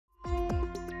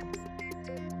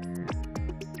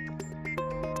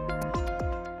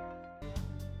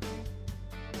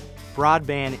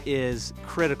Broadband is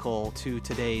critical to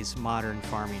today's modern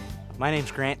farming. My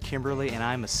name's Grant Kimberly and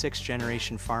I'm a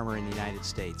sixth-generation farmer in the United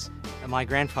States. My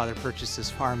grandfather purchased this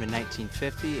farm in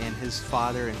 1950 and his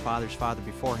father and father's father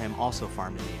before him also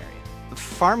farmed in the area.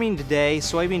 Farming today,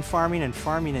 soybean farming and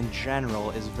farming in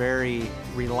general, is very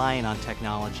reliant on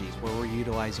technologies where we're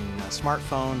utilizing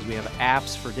smartphones. We have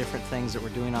apps for different things that we're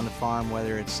doing on the farm,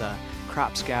 whether it's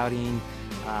crop scouting,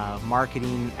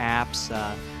 marketing apps.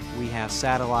 We have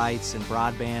satellites and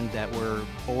broadband that we're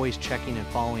always checking and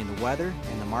following the weather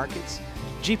and the markets.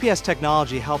 GPS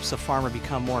technology helps a farmer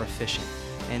become more efficient.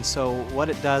 And so what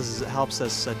it does is it helps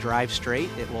us drive straight.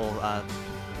 It will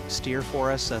steer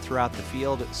for us throughout the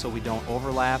field so we don't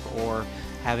overlap or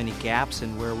have any gaps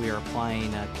in where we are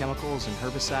applying chemicals and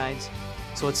herbicides.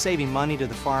 So it's saving money to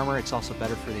the farmer. It's also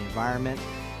better for the environment.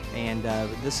 And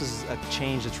this is a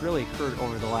change that's really occurred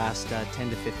over the last 10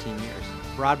 to 15 years.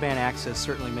 Broadband access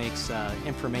certainly makes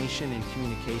information and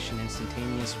communication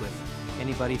instantaneous with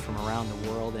anybody from around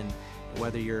the world, and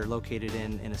whether you're located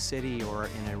in a city or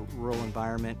in a rural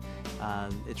environment,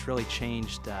 it's really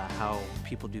changed how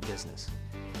people do business.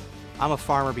 I'm a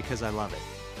farmer because I love it.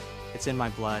 It's in my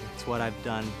blood. It's what I've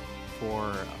done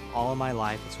for all of my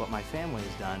life. It's what my family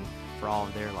has done for all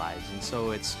of their lives. And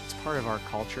so it's part of our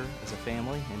culture as a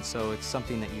family, and so it's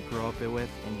something that you grow up with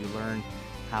and you learn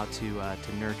how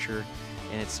to nurture.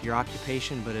 And it's your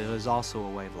occupation, but it is also a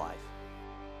way of life.